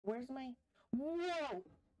where's my... Whoa!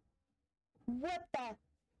 What the...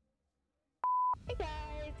 Hey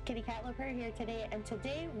guys, Kitty Cat Lover here today, and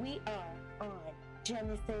today we are on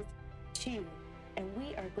Genesis 2, and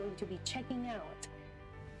we are going to be checking out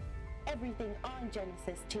everything on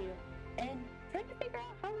Genesis 2 and trying to figure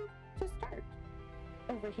out how to start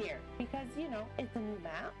over here, because, you know, it's a new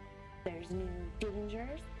map, there's new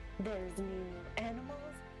dangers, there's new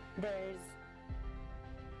animals, there's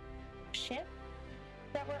a ship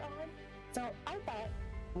that we're on, so I thought,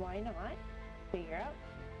 why not figure out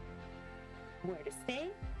where to stay,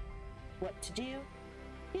 what to do,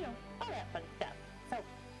 you know, all that fun stuff. So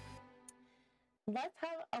let's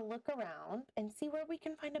have a look around and see where we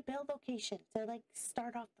can find a build location to like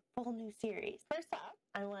start off the full new series. First off,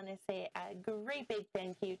 I want to say a great big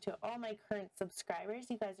thank you to all my current subscribers.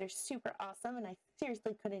 You guys are super awesome, and I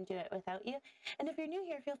seriously couldn't do it without you. And if you're new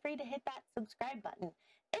here, feel free to hit that subscribe button.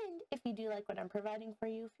 And if you do like what I'm providing for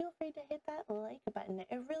you, feel free to hit that like button.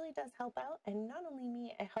 It really does help out, and not only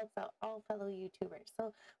me, it helps out all fellow YouTubers.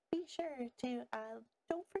 So be sure to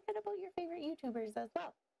don't forget about your favorite YouTubers as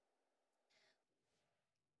well.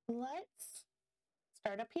 Let's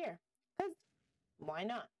start up here, because why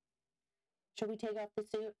not? Should we take off the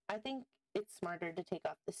suit? I think it's smarter to take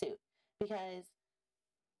off the suit, because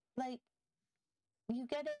like you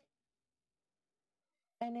get it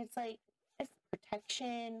and it's like, it's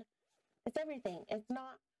protection, it's everything. It's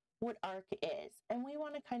not what Ark is, and we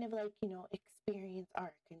want to kind of like, you know, experience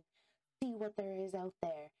Ark and see what there is out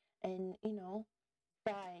there, and, you know,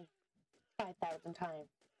 die 5,000 times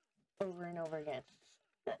over and over again.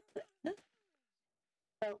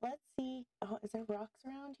 So let's see. Oh, is there rocks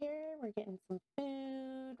around here? We're getting some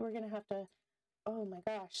food. We're gonna have to, oh my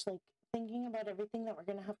gosh, like thinking about everything that we're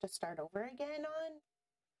gonna have to start over again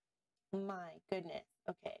on. My goodness.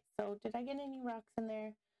 Okay, so did I get any rocks in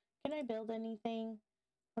there? Can I build anything?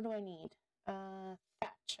 What do I need?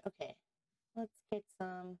 Thatch. Okay, let's get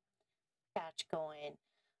some thatch going.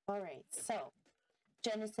 All right, so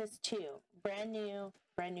Genesis 2, brand new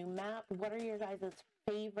map. What are your guys'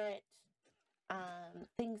 favorite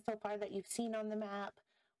things so far that you've seen on the map?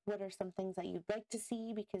 What are some things that you'd like to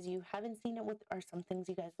see because you haven't seen it? What are some things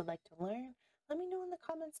you guys would like to learn? Let me know in the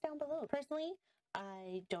comments down below. Personally,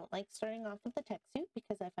 I don't like starting off with the tech suit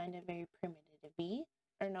because I find it very primitive-y,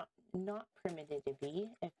 or not primitive-y,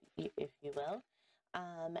 if you will.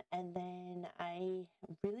 And then I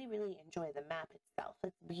really enjoy the map itself.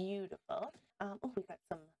 It's beautiful. Oh, we got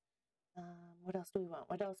some. What else do we want?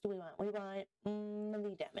 What else do we want? We want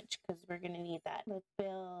melee damage, because we're going to need that. Let's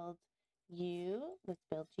build you. Let's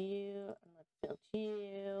build you. And let's build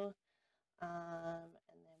you. And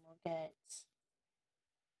then we'll get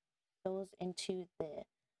those into the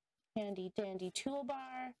handy dandy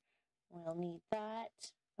toolbar. We'll need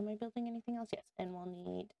that. Am I building anything else? Yes. And we'll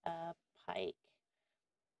need a pike.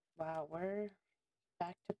 Wow, we're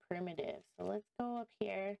back to primitive. So let's go up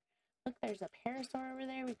here. Look, there's a parasaur over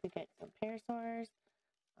there. We could get some parasaurs.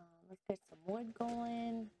 Let's get some wood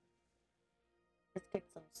going. Let's get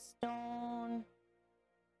some stone.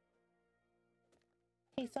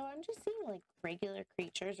 Okay, so I'm just seeing like regular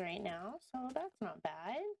creatures right now, so that's not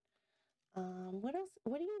bad. What else?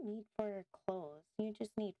 What do you need for clothes? You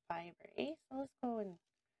just need fiber, eh? So let's go and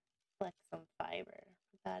collect some fiber.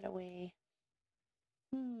 Put that away.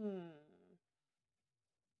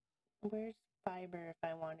 Where's fiber if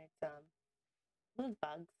I wanted some? Those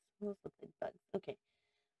bugs. Those look like bugs. Okay.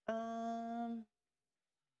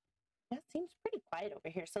 That seems pretty quiet over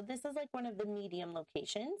here. So this is like one of the medium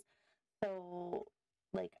locations. So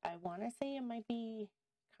like I want to say it might be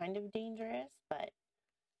kind of dangerous, but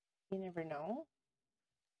you never know.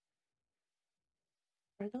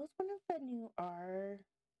 Are those one of the new R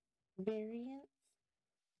variants?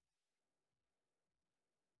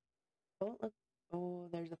 Oh, look. Oh,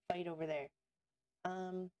 there's a fight over there.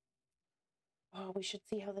 Oh, we should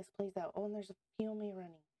see how this plays out. Oh, and there's a Peony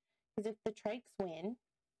running. Because if the trikes win...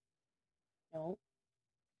 No,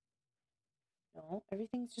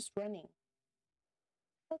 everything's just running.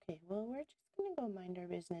 Okay, well, we're just going to go mind our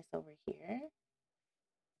business over here.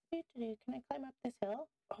 Can I climb up this hill?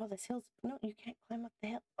 Oh, this hill's... No, you can't climb up the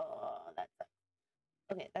hill. Oh, that sucks.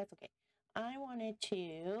 Okay, that's okay. I wanted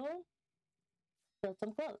to build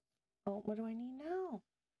some clothes. Oh, what do I need now?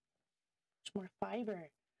 Much more fiber.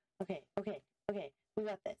 Okay. We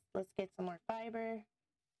got this. Let's get some more fiber.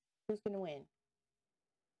 Who's going to win?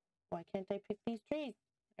 Why can't I pick these trees?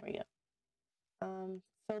 There we go.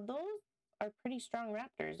 So those are pretty strong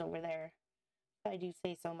raptors over there, if I do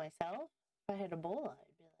say so myself. If I had a bowl,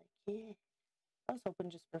 I'd be like, yeah. I was hoping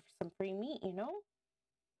just for some free meat, you know?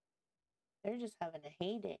 They're just having a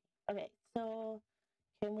heyday. Okay, so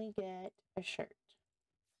can we get a shirt?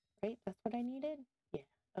 Right? That's what I needed? Yeah,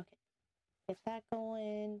 okay. Get that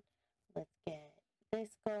going. Let's get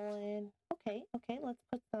this going. Okay, okay, let's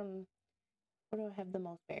put some, where do I have the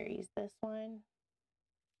most berries? This one.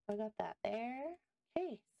 I got that there.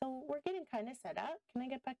 Okay, so we're getting kind of set up. Can I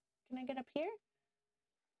get back? Can I get up here?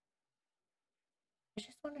 I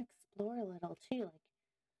just want to explore a little too. Like,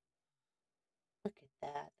 look at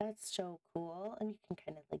that. That's so cool. And you can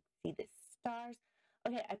kind of like see the stars.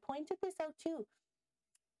 Okay, I pointed this out too.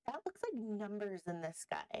 That looks like numbers in the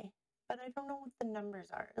sky, but I don't know what the numbers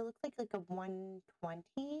are. It looks like a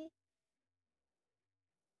 120.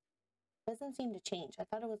 Doesn't seem to change. I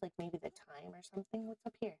thought it was like maybe the time or something. What's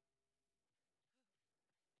up here?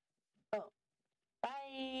 Oh,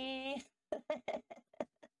 bye.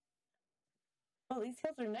 Oh, these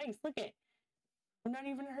hills are nice. Look it. I'm not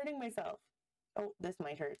even hurting myself. Oh, this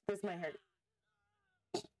might hurt. This might hurt.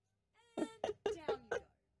 And down you go.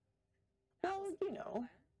 Well, you know,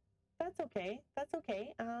 that's okay. That's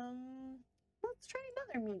okay. Let's try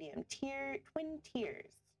another medium. Twin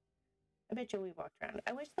tiers. I bet you we walked around.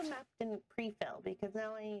 I wish the map didn't pre-fill because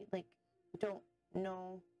now I don't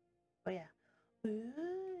know. Oh yeah.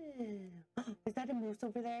 Ooh. Is that a moose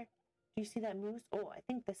over there? Do you see that moose? Oh, I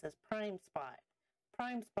think this is prime spot.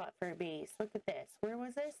 Prime spot for a base. Look at this. Where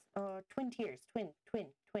was this? Twin tiers. Twin.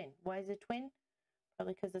 Why is it twin?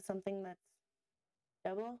 Probably because it's something that's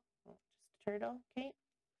double. Oh, just a turtle. Okay.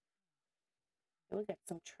 We got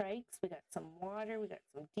some trikes. We got some water. We got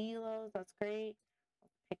some delos. That's great. I'll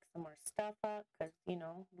pick some more stuff up because, you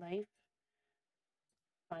know, life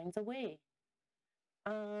finds a way.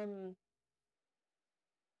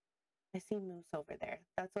 I see moose over there.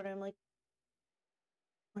 That's what I'm like.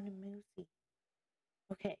 What a moosey.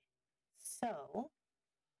 Okay, so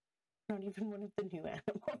not even one of the new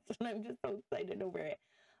animals, and I'm just so excited over it.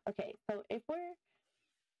 Okay, so if we're,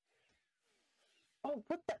 oh,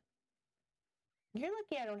 what the? You're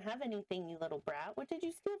lucky I don't have anything, you little brat. What did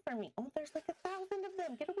you steal from me? Oh, there's like 1,000 of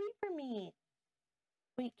them. Get away from me.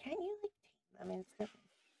 Wait, can't you like tame them instantly?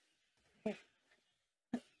 Here.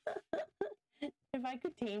 If I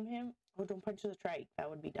could tame him, oh, don't punch the trike. That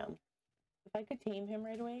would be dumb. If I could tame him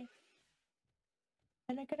right away,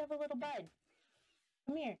 then I could have a little bud.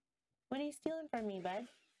 Come here. What are you stealing from me, bud?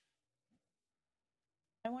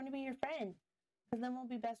 I want to be your friend. Because then we'll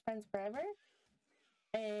be best friends forever.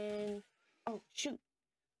 And, oh, shoot.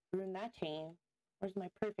 Ruined that tame. Where's my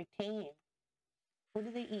perfect tame? What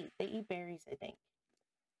do they eat? They eat berries, I think.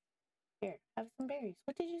 Here, have some berries.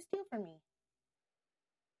 What did you steal from me?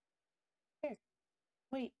 Here.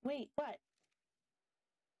 Wait, what?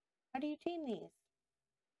 How do you tame these?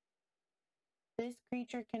 This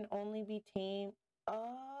creature can only be tamed.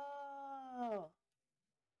 Oh.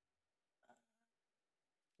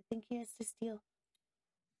 I think he has to steal.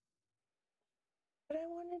 But I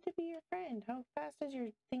wanted to be your friend. How fast is your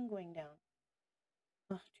thing going down?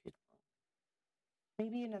 Oh, too long.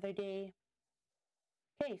 Maybe another day.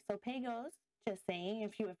 Okay, so Pagos, just saying,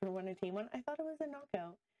 if you ever want to tame one, I thought it was a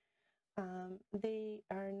knockout. They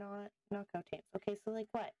are not knockout tames. Okay, so like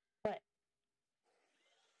what? What?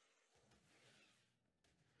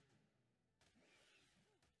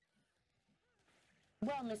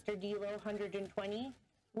 Well, Mr. Delo, 120,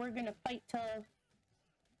 we're gonna fight till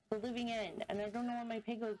the living end, and I don't know what my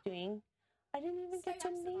Pago's doing. I didn't even get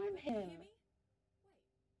to name him.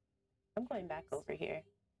 I'm going back over here.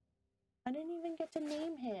 I didn't even get to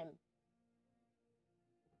name him.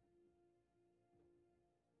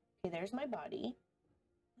 Okay, there's my body.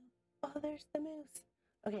 Oh, there's the moose.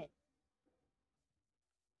 Okay.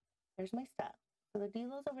 There's my stuff. So the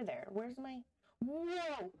Delo's over there. Where's my...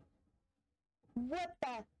 Whoa! What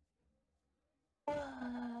the...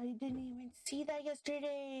 I didn't even see that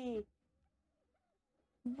yesterday.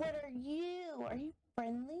 What are you? Are you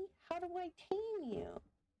friendly? How do I tame you?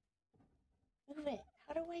 Move it.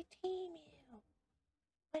 How do I tame you?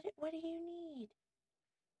 What do you need?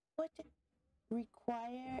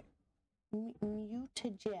 Require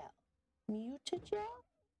mutagel. Mutagel?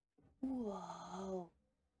 Whoa.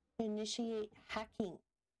 Initiate hacking.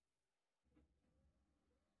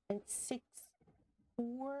 And 6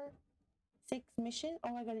 missions?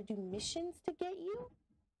 Oh, I gotta do missions to get you?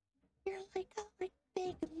 You're like a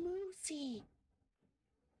big moosey.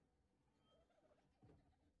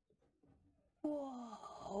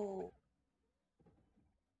 Whoa.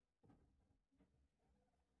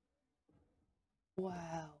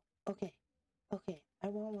 Wow. Okay. Okay. I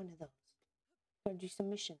want one of those. Gotta do some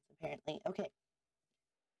missions, apparently. Okay.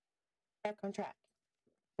 Back on track.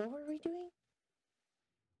 What were we doing?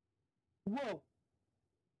 Whoa.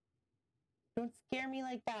 Don't scare me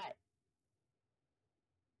like that.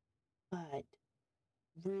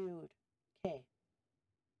 Rude. Okay.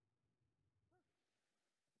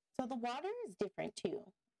 So the water is different too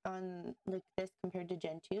on like this compared to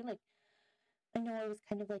Gen 2. Like I know it was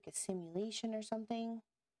kind of like a simulation or something.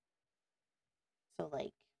 So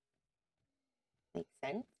like makes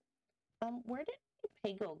sense. Where did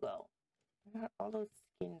Pago go? I got all those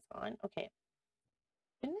skins on. Okay.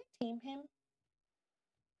 Didn't I tame him?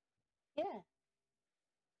 Yeah.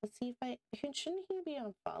 Let's see if shouldn't he be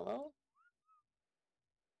on follow?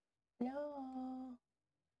 No.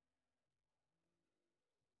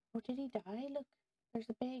 Oh, did he die? Look, there's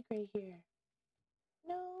a bag right here.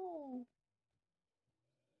 No.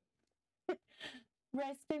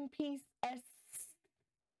 Rest in peace, S.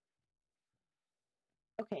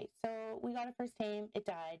 Okay, so we got a first tame. It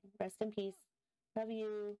died. Rest in peace. Love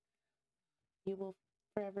you. You will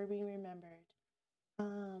forever be remembered.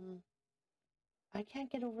 I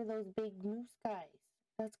can't get over those big moose guys.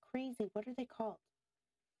 That's crazy. What are they called?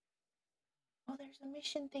 Oh, there's a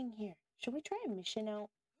mission thing here. Should we try a mission out?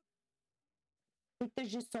 Like,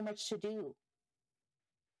 there's just so much to do.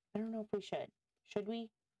 I don't know if we should. Should we?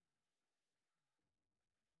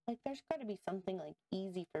 Like, there's got to be something, like,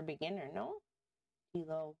 easy for beginner, no?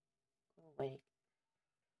 Kilo. Go away.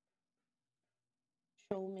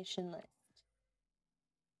 Show mission list.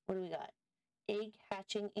 What do we got? Egg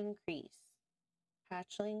hatching increase.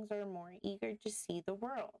 Hatchlings are more eager to see the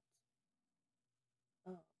world.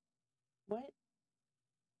 Oh. What?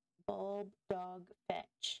 Bulb dog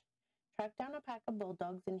fetch. Track down a pack of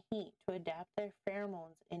bulldogs in heat to adapt their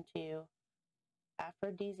pheromones into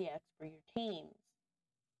aphrodisiacs for your tames.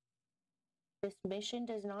 This mission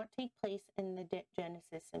does not take place in the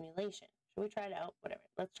Genesis simulation. Should we try it out? Whatever.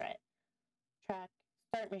 Let's try it. Track.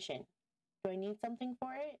 Start mission. Do I need something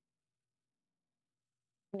for it?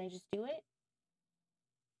 Can I just do it?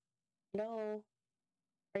 No.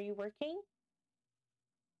 Are you working?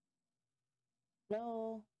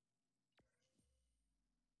 No.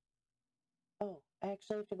 Oh, I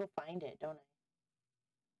actually have to go find it, don't I?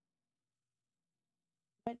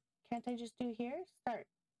 But can't I just do here? Start.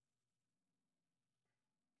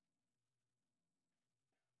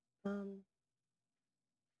 I don't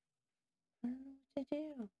know what to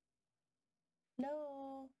do.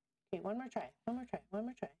 No. Okay, one more try.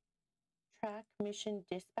 Track mission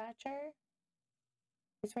dispatcher.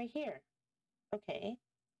 It's right here. Okay.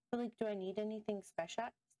 So like, do I need anything special?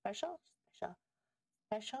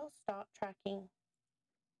 Stop tracking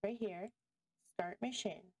right here. Start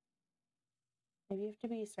mission. Maybe you have to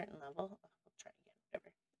be a certain level. Oh, we'll try again,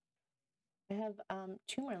 whatever. I have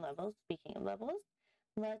 2 more levels. Speaking of levels,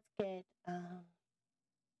 let's get you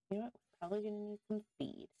know what? We're probably gonna need some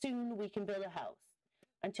speed. Soon we can build a house.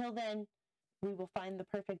 Until then, we will find the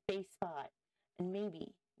perfect base spot and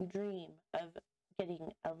maybe dream of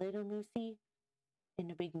getting a little moosey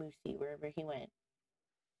and a big moosey wherever he went.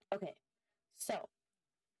 Okay, so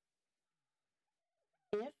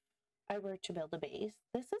if I were to build a base,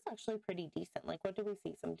 this is actually pretty decent. Like, what do we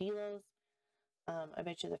see? Some delos. I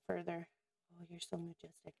bet you the further, oh, you're so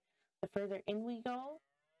majestic. The further in we go,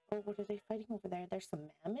 oh, what are they fighting over there? There's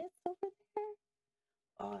some mammoths over there.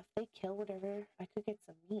 Oh, if they kill whatever, I could get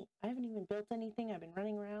some meat. I haven't even built anything. I've been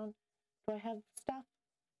running around. Do I have stuff?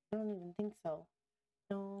 I don't even think so.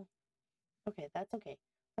 No. Okay, that's okay.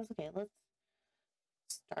 That's okay. Let's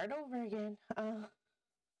start over again.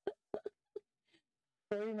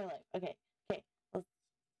 Story of my life. Okay, okay. Let's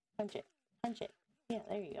punch it. Punch it. Yeah,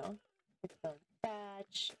 there you go. Get some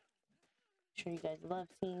thatch. I'm sure you guys love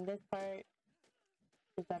seeing this part.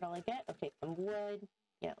 Is that all I get? Okay, some wood.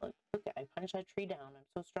 Yeah, look, I punched that tree down. I'm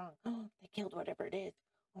so strong. Oh, they killed whatever it is.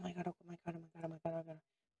 Oh my god, oh my god, oh my god, oh my god, oh my god.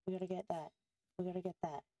 We gotta get that. We gotta get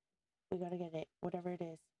that. We gotta get it. Whatever it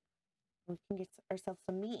is. We can get ourselves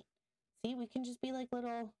some meat. See, we can just be like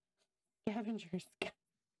little scavengers.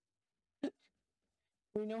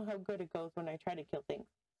 We know how good it goes when I try to kill things.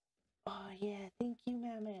 Oh yeah, thank you,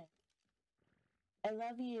 Mammoth. I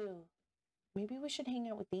love you. Maybe we should hang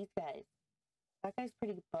out with these guys. That guy's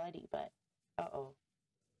pretty buddy, but uh-oh.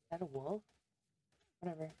 Is that a wolf?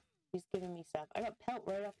 Whatever. He's giving me stuff. I got pelt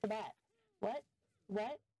right off the bat. What?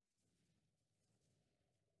 What?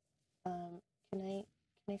 Can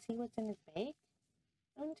I see what's in his bag?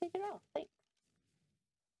 I'm gonna take it off. Thanks.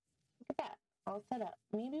 Look at that. All set up.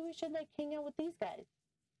 Maybe we should like hang out with these guys.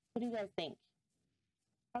 What do you guys think?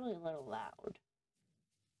 Probably a little loud.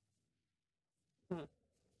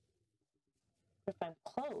 If I'm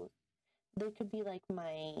close, they could be like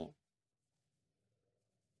my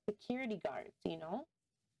security guards, you know?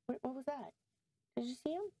 What was that? Did you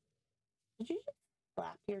see him? Did you just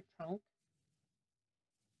slap your trunk?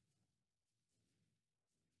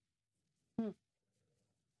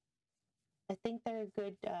 think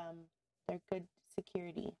they're good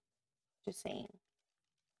security. Just saying.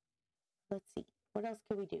 Let's see. What else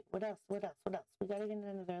can we do? What else? What else? What else? We gotta get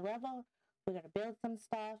another level. We gotta build some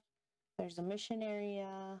stuff. There's a mission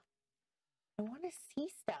area. I want to see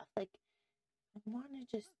stuff. Like, I want to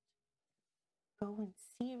just go and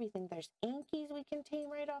see everything. There's Ankies we can tame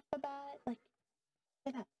right off the bat. Like,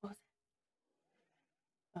 look at that. What was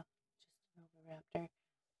that? Oh, just an overraptor.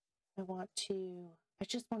 I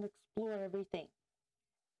just want to explore everything.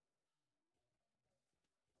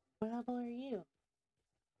 What level are you?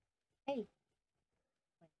 Hey.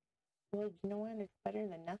 Well, you know what? It's better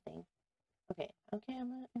than nothing. Okay, I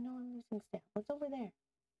know I'm losing stamina. What's over there?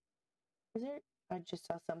 Is there? I just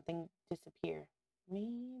saw something disappear.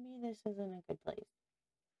 Maybe this isn't a good place.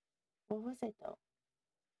 What was it though?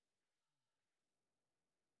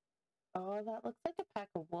 Oh, that looks like a pack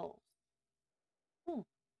of wolves. But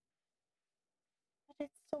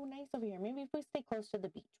it's so nice over here. Maybe if we stay close to the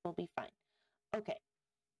beach, we'll be fine. Okay.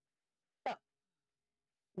 So,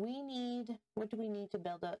 what do we need to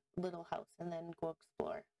build a little house and then go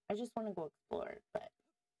explore? I just want to go explore, but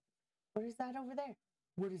what is that over there?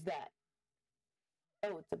 What is that?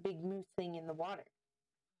 Oh, it's a big moose thing in the water.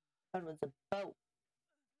 That was a boat.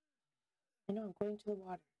 I know, I'm going to the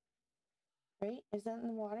water. Right? Is that in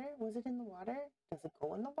the water? Was it in the water? Does it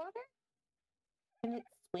go in the water? Can it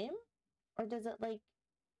swim? Or does it, like,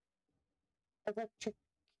 electric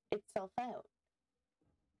itself out?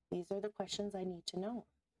 These are the questions I need to know.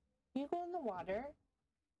 You go in the water?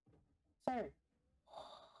 Sir.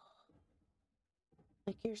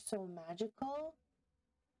 Like, you're so magical?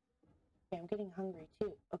 Okay, I'm getting hungry,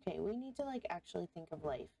 too. Okay, we need to, like, actually think of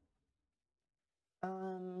life.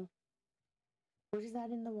 What is that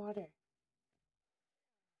in the water?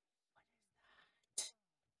 What is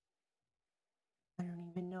that? I don't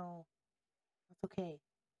even know. That's okay.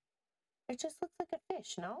 It just looks like a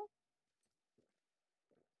fish, no?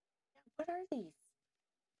 Yeah, what are these?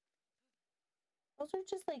 Those are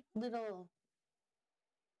just like little...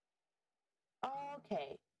 Oh,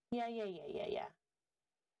 okay. Yeah.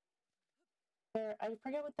 I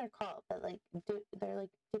forget what they're called, but like, they're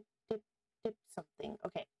like dip something.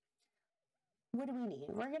 Okay. What do we need?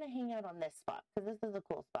 We're going to hang out on this spot because this is a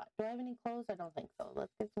cool spot. Do I have any clothes? I don't think so.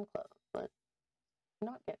 Let's get some clothes. Let's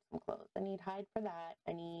not get some clothes. I need hide for that.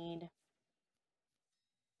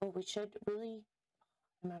 Oh, we should really...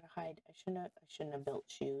 I'm out of hide. I shouldn't have built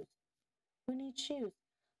shoes. Who needs shoes?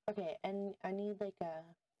 Okay, and I need like a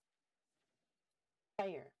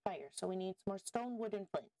fire. So we need some more stone, wood, and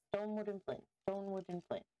flint. Stone, wood, and flint. Stone, wood, and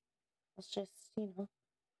flint. Let's just,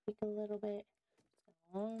 take a little bit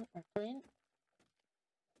stone or flint.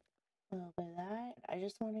 A little bit of that. I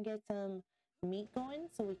just want to get some meat going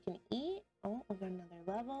so we can eat. Oh, we got another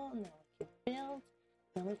level. And then we can build.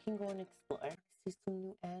 Then we can go and explore. See some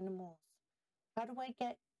new animals. How do I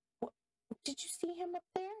get... What, did you see him up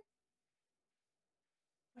there?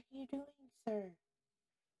 What are you doing, sir?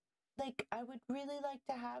 Like, I would really like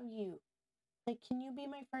to have you. Like, can you be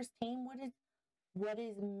my first tame? What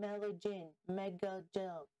is melagin?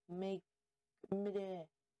 Megagel?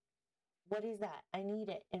 What is that? I need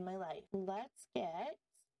it in my life. Let's get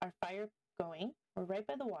our fire going. We're right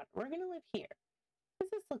by the water. We're going to live here.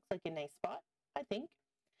 Because this looks like a nice spot, I think.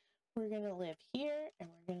 We're going to live here, and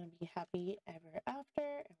we're going to be happy ever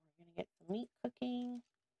after. And we're going to get some meat cooking.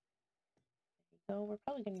 There we go. We're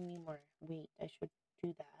probably going to need more wheat. I should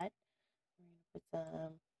do that. We're going to put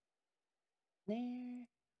some there.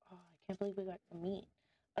 Oh, I can't believe we got some meat.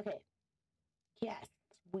 Okay. Yes,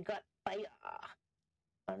 we got fire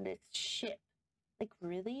on this ship. Like,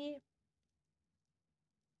 really?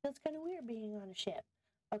 That's kind of weird being on a ship.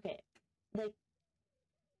 Okay, like,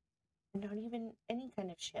 not even any kind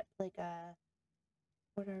of ship. Like,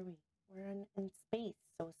 what are we? We're in space,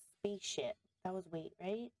 so a spaceship. That was weight,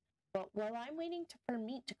 right? But while I'm waiting for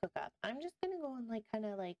meat to cook up, I'm just gonna go and, like, kind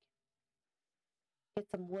of, like, get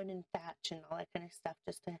some wood and thatch and all that kind of stuff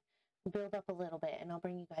just to build up a little bit, and I'll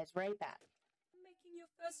bring you guys right back. Making your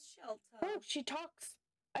first shelter. Oh, she talks.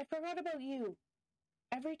 I forgot about you.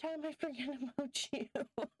 Every time I forget about you.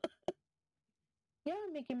 Yeah,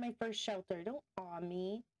 I'm making my first shelter. Don't awe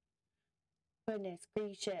me. Goodness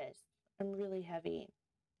gracious. I'm really heavy.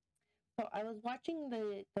 So I was watching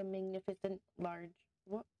the magnificent large...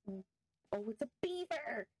 What? Oh, it's a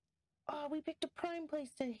beaver. Oh, we picked a prime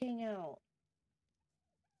place to hang out.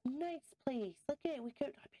 Nice place. Look at it. I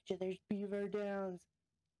bet you there's beaver downs.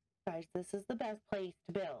 Guys, this is the best place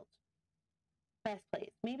to build. Best place.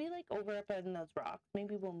 Maybe like over up in those rocks.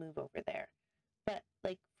 Maybe we'll move over there. But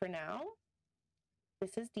like for now,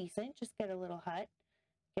 this is decent. Just get a little hut.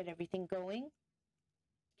 Get everything going.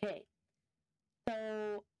 Okay.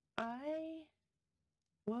 So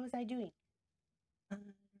what was I doing? I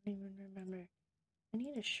don't even remember. I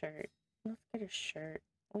need a shirt. Let's get a shirt.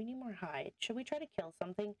 We need more hide. Should we try to kill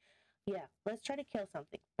something? Yeah, let's try to kill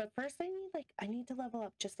something. But first I need to level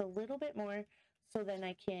up just a little bit more so then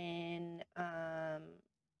I can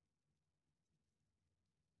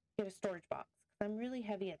get a storage box. Because I'm really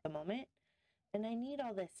heavy at the moment. And I need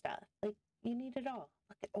all this stuff. Like, you need it all.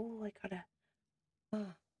 Look at, oh, I gotta,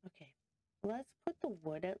 oh, okay. Let's put the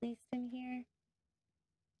wood at least in here.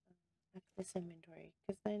 That's this inventory.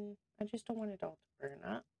 Because then I just don't want it all to burn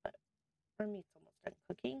up. But for me, it's almost done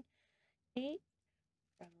cooking. Okay.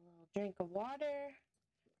 Got a little drink of water.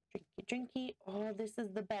 Drinky. Oh, this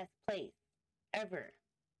is the best place ever.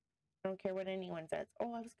 I don't care what anyone says.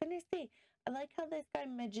 Oh, I was going to say, I like how this guy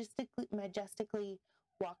majestically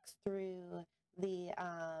walks through the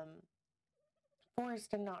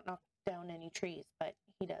forest and not knock down any trees, but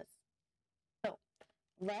he does. So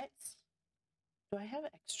do I have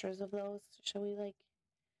extras of those? Shall we can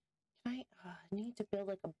I need to build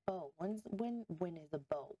like a bow. When is a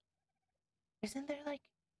bow? Isn't there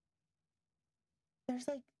there's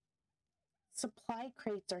supply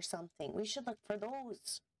crates or something. We should look for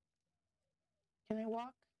those. Can I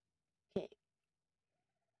walk? Okay.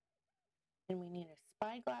 And we need a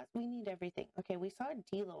spyglass. We need everything. Okay, we saw a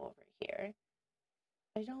Dilo over here.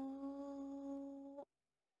 I don't...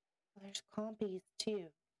 There's compies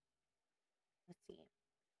too. Let's see.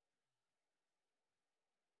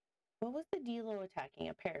 What was the Dilo attacking?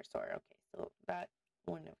 A parasaur. Okay, so that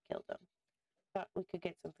wouldn't have killed him. Thought we could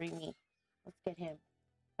get some free meat. Let's get him.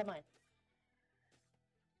 Come on.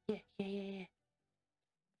 Yeah. Give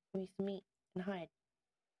me some meat and hide.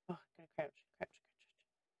 Oh, gotta crouch.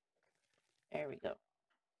 There we go.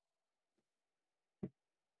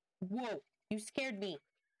 Whoa, you scared me.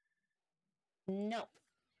 No.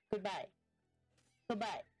 Goodbye.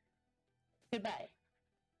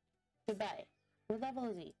 What level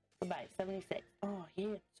is he? Goodbye. 76. Oh,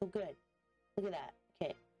 yeah, so good. Look at that.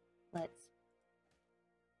 Okay, let's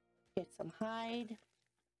get some hide.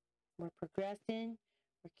 We're progressing.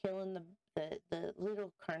 We're killing the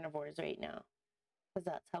little carnivores right now. Because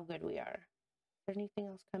that's how good we are. Is there anything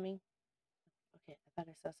else coming? Okay, I thought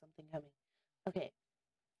I saw something coming. Okay,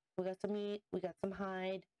 we got some meat. We got some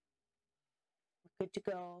hide. We're good to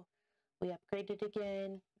go. We upgraded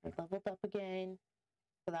again. We're leveled up again.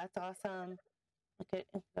 So that's awesome. Look at,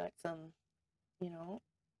 got some,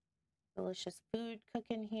 delicious food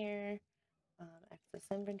cooking here. Excess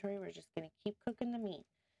inventory. We're just going to keep cooking the meat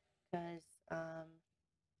because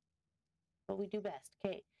what we do best.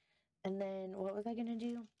 Okay. And then what was I going to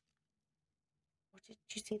do? Oh, did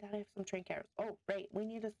you see that? I have some train carrots. Oh, right. We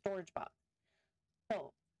need a storage box.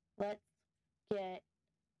 So let's get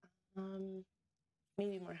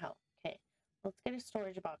maybe more help. Okay. Let's get a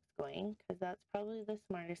storage box going because that's probably the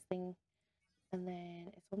smartest thing. And then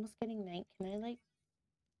it's almost getting night. I can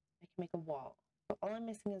make a wall. So all I'm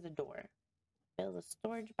missing is a door. Build a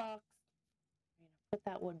storage box. I'm going to put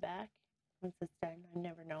that wood back once it's done. I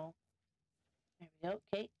never know. There we go.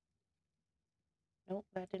 Okay. Nope,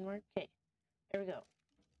 that didn't work. Okay. There we go.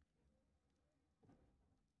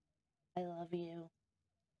 I love you.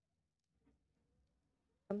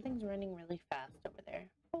 Something's running really fast over there.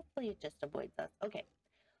 Hopefully it just avoids us. Okay.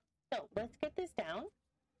 So let's get this down.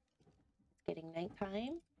 It's getting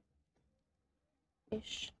nighttime.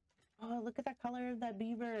 Ish. Oh, look at that color of that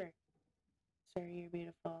beaver. Sir, you're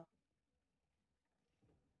beautiful.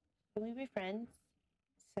 Can we be friends?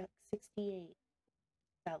 68.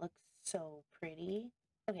 That looks so pretty.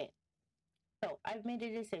 Okay. So I've made a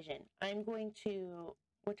decision. I'm going to,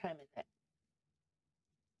 what time is it?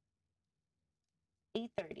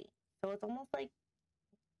 8:30. So it's almost like,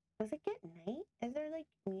 does it get night? Is there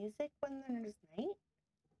music when there's night?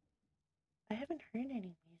 I haven't heard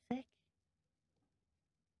any music.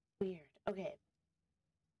 Weird. Okay.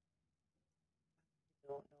 I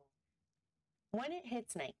don't know. When it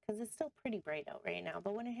hits night, because it's still pretty bright out right now,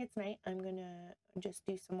 but when it hits night, I'm going to just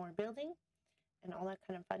do some more building and all that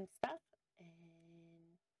kind of fun stuff and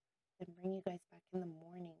then bring you guys back in the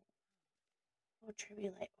morning. Oh,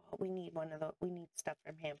 Tribulite. Oh, we need one of those. We need stuff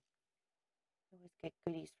from him. I always get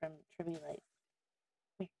goodies from Tribulite.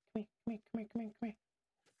 Come here.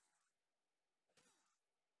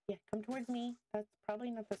 Yeah, come towards me. That's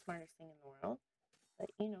probably not the smartest thing in the world. But,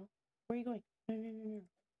 where are you going? No.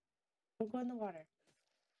 Don't go in the water.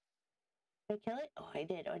 Did I kill it? Oh, I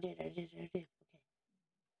did. Okay.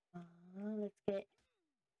 Let's get...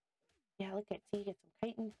 Yeah, look at... See, get some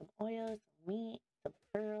chitin, some oil, some meat, some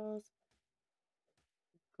pearls.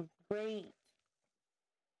 Great.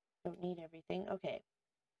 Don't need everything. Okay.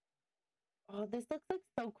 Oh, this looks like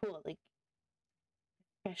so cool, like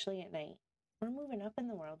especially at night. We're moving up in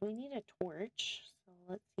the world. We need a torch. So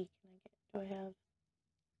let's see, do I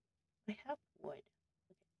have wood.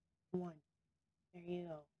 Okay, one. There you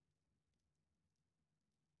go.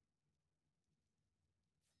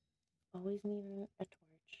 Always needing a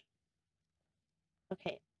torch.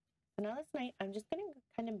 Okay, so now this night, I'm just gonna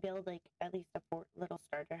kind of build like at least a little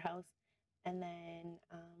starter house, and then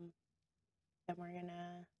I'll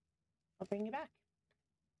bring you back.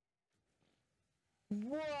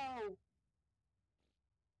 Whoa!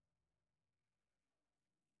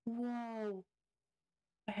 Whoa!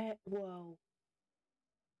 Whoa!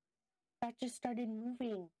 That just started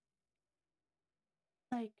moving.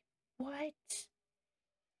 Like, what?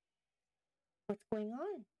 What's going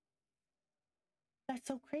on? That's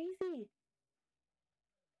so crazy.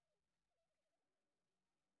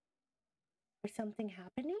 Is something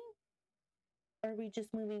happening? Or are we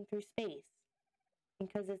just moving through space?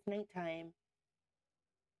 Because it's nighttime,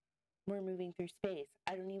 we're moving through space.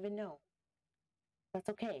 I don't even know. That's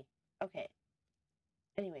okay. Okay.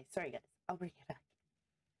 Anyway, sorry guys. I'll bring you back.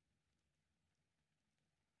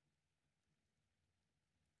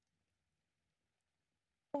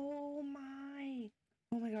 Oh my.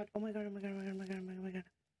 Oh my god. Oh my god. Oh my god. Oh my god. Oh my god.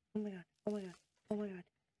 Oh my god. Oh my god. Oh my god.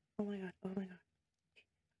 Oh my god. Oh my god. Oh my god.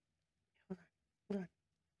 Hold on.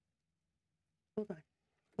 Hold on. Hold on.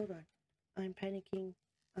 Hold on. I'm panicking.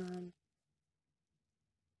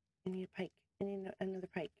 I need a pike. I need another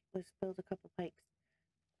pike. Let's build a couple pikes.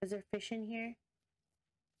 Is there fish in here?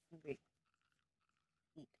 Hungry.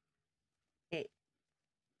 Eat. Okay.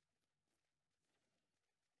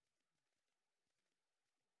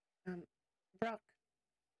 Brock.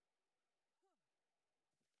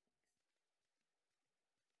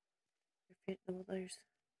 There's.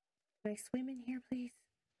 Can I swim in here, please?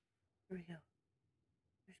 There we go.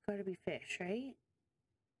 There's got to be fish, right?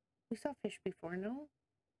 We saw fish before, no?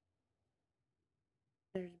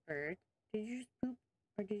 There's a bird. Did you just poop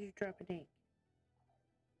or did you drop an egg?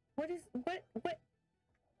 What?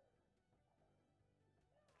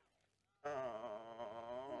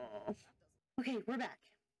 Oh. Okay, we're back.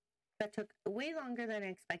 That took way longer than I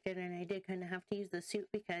expected, and I did kind of have to use the suit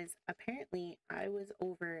because apparently I was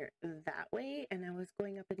over that way and I was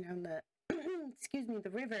going up and down the, excuse me, the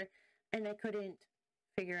river, and I couldn't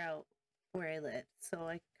figure out where I lived, so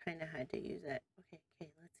I kind of had to use it. Okay,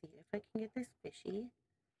 let's see if I can get this fishy.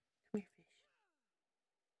 Come here,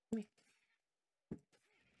 fish. Come here.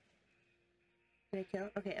 Did I kill?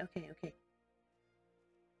 Okay.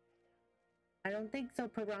 I don't think so,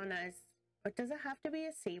 piranhas. But does it have to be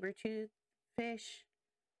a saber-tooth fish?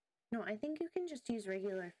 No, I think you can just use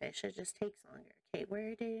regular fish. It just takes longer. Okay,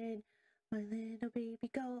 where did my little baby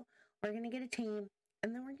go? We're going to get a tame,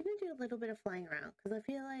 and then we're going to do a little bit of flying around, because I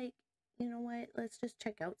feel like, you know what, let's just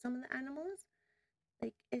check out some of the animals.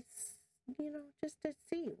 Like, it's, just to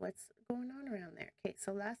see what's going on around there. Okay,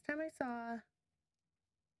 so last time I saw...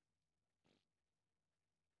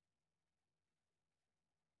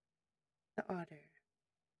 the otter.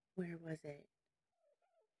 Where was it?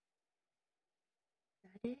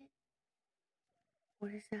 Is that it?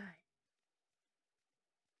 What is that?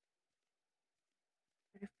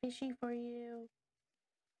 Got a fishy for you.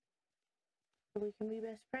 So we can be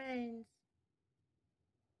best friends.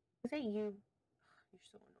 Is that you? Oh, you're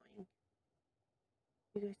so annoying.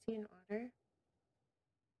 You guys see an otter?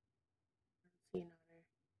 I don't see an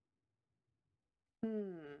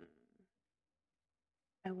otter.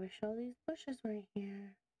 I wish all these bushes weren't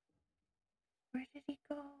here. Where did he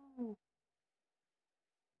go?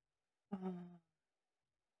 Oh.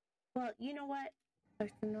 Well, you know what?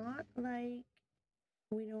 It's not like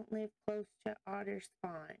we don't live close to otter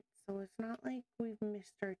spawn. So it's not like we've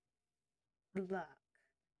missed our luck.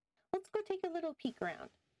 Let's go take a little peek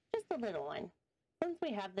around. Just a little one. Since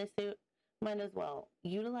we have this suit, might as well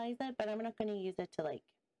utilize it, but I'm not going to use it to, like,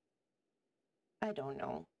 I don't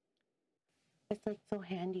know. It's like so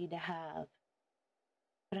handy to have.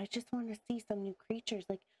 But I just want to see some new creatures.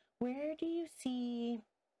 Like, where do you see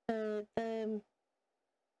the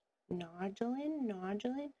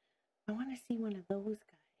nodulin? I want to see one of those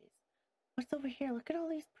guys. What's over here? Look at all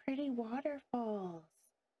these pretty waterfalls.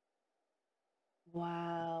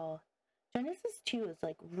 Wow. Genesis 2 is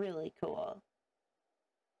like really cool.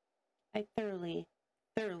 I thoroughly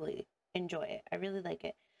enjoy it. I really like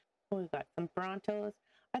it. Oh, we've got some Brontos.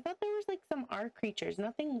 I thought there was like some R creatures.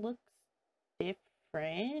 Nothing looks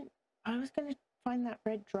different. I was gonna find that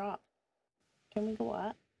red drop. Can we go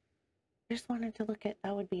up? Just wanted to look at,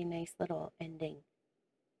 that would be a nice little ending.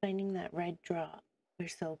 Finding that red drop. We're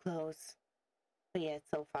so close. But yeah,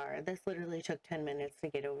 so far. This literally took 10 minutes to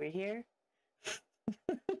get over here.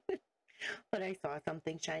 But I saw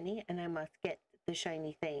something shiny and I must get the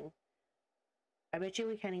shiny thing. I bet you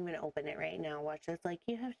we can't even open it right now. Watch this. Like,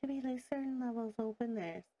 you have to be like certain levels to open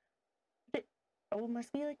this. Oh, it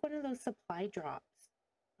must be like one of those supply drops.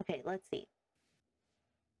 Okay, let's see.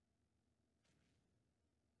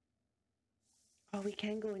 Oh, we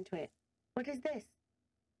can go into it. What is this?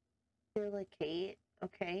 Silicate.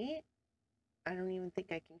 Okay. I don't even think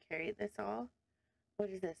I can carry this all. What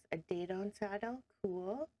is this? A Date-On saddle?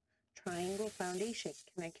 Cool. Triangle foundation.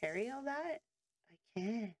 Can I carry all that? I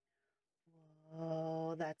can.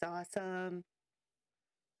 Whoa, that's awesome.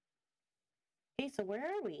 Okay, so where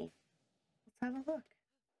are we? Let's have a look.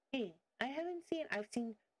 Hey, I've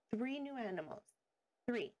seen 3 new animals.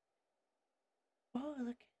 3. Oh,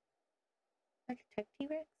 look. Is that a tech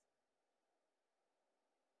T-Rex?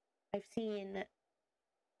 I've seen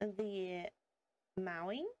the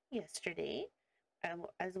Mowing yesterday,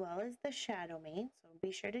 as well as the Shadow Mane, so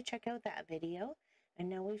be sure to check out that video. And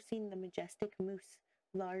now we've seen the majestic moose,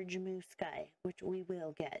 large moose guy, which we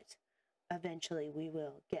will get. Eventually, we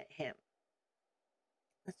will get him.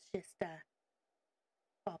 Let's just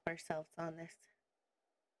pop ourselves on this.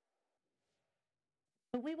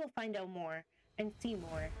 But we will find out more and see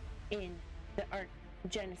more in the Ark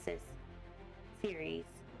Genesis series.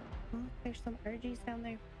 Oh, there's some RGs down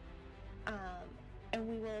there. And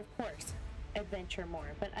we will, of course, adventure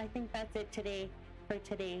more. But I think that's it today. For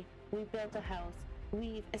today, we built a house.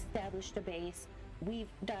 We've established a base. We've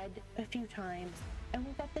died a few times. And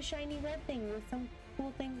we got the shiny red thing with some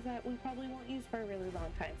cool things that we probably won't use for a really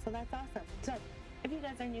long time. So that's awesome. So if you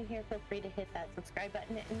guys are new here, feel free to hit that subscribe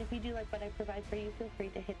button. And if you do like what I provide for you, feel free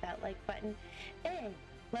to hit that like button. And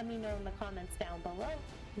let me know in the comments down below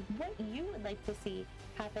what you would like to see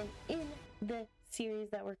happen in the series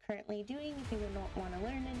that we're currently doing. If you don't want to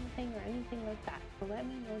learn anything or anything like that, so let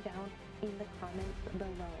me know down in the comments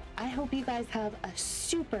below. I hope you guys have a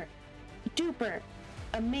super duper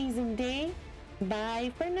amazing day.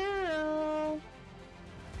 Bye for now.